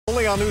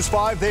Currently on News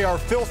 5, they are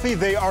filthy,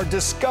 they are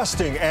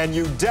disgusting, and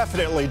you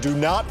definitely do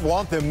not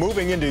want them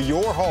moving into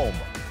your home.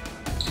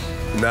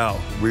 Now,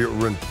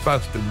 we're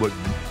infested with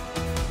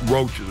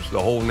roaches, the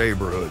whole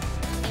neighborhood.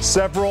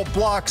 Several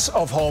blocks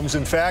of homes,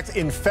 in fact,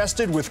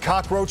 infested with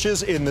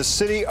cockroaches in the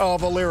city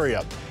of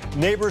Elyria.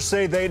 Neighbors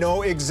say they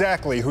know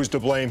exactly who's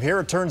to blame here.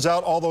 It turns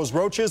out all those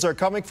roaches are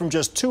coming from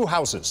just 2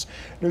 houses.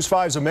 News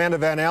 5's Amanda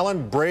Van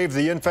Allen braved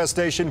the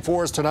infestation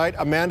for us tonight.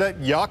 Amanda,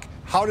 yuck.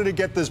 How did it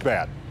get this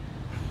bad?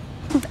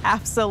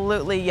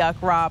 Absolutely yuck,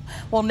 Rob.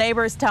 Well,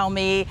 neighbors tell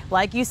me,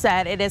 like you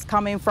said, it is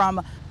coming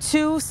from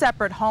 2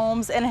 separate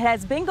homes, and it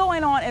has been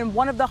going on in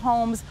one of the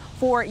homes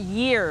for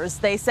years.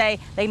 They say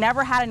they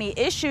never had any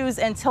issues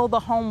until the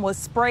home was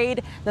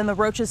sprayed. Then the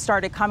roaches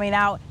started coming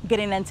out,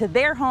 getting into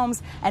their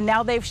homes, and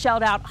now they've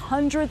shelled out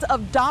hundreds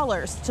of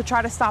dollars to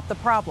try to stop the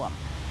problem.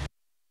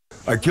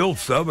 I killed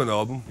 7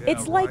 of them.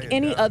 It's like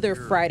any other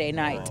Friday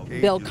night.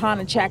 Bill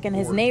Konachek and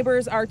his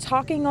neighbors are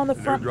talking on the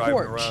front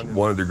porch.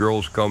 One of the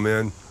girls come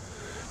in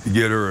to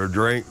get her a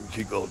drink.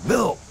 She goes,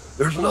 "Bill,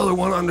 there's another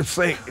one on the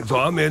sink." So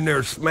I'm in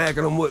there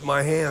smacking them with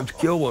my hands,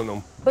 killing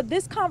them. But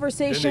this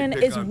conversation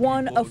is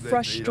one of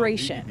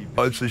frustration.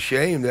 It's a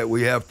shame that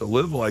we have to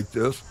live like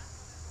this,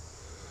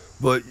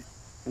 but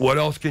what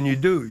else can you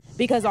do?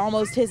 Because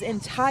almost his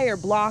entire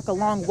block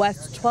along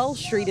West 12th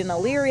Street in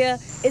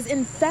Elyria is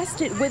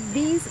infested with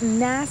these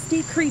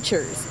nasty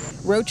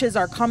creatures. Roaches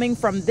are coming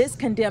from this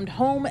condemned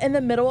home in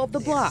the middle of the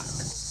block.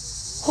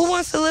 Who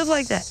wants to live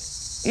like that?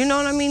 You know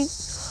what I mean?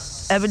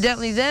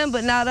 Evidently them,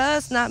 but not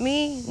us, not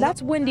me.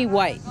 That's Wendy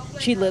White.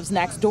 She lives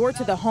next door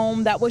to the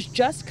home that was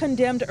just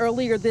condemned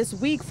earlier this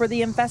week for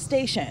the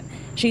infestation.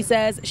 She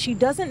says she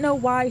doesn't know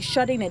why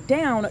shutting it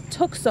down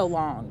took so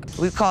long.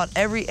 We called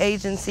every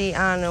agency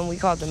on them. We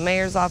called the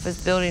mayor's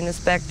office, building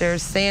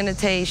inspectors,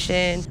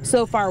 sanitation.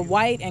 So far,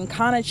 White and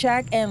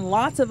Konachek and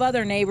lots of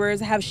other neighbors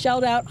have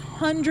shelled out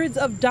hundreds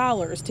of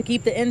dollars to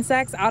keep the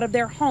insects out of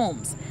their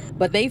homes.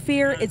 But they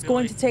fear it's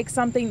going to take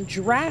something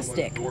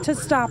drastic to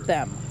stop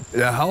them.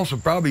 The house will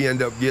probably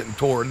end up getting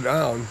torn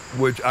down,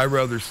 which I'd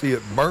rather see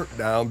it burnt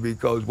down,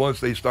 because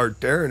once they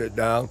start tearing it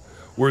down,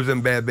 where's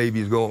them bad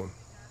babies going?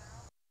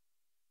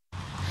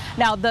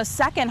 Now, the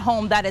second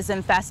home that is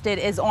infested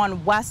is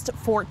on West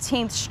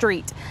 14th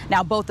Street.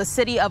 Now, both the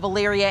city of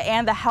Elyria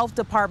and the health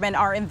department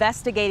are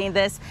investigating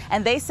this,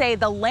 and they say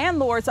the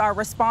landlords are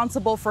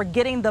responsible for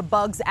getting the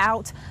bugs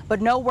out, but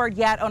no word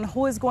yet on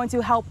who is going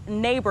to help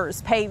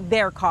neighbors pay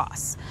their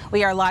costs.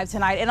 We are live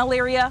tonight in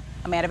Elyria.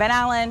 Amanda Van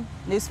Allen,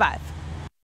 News 5.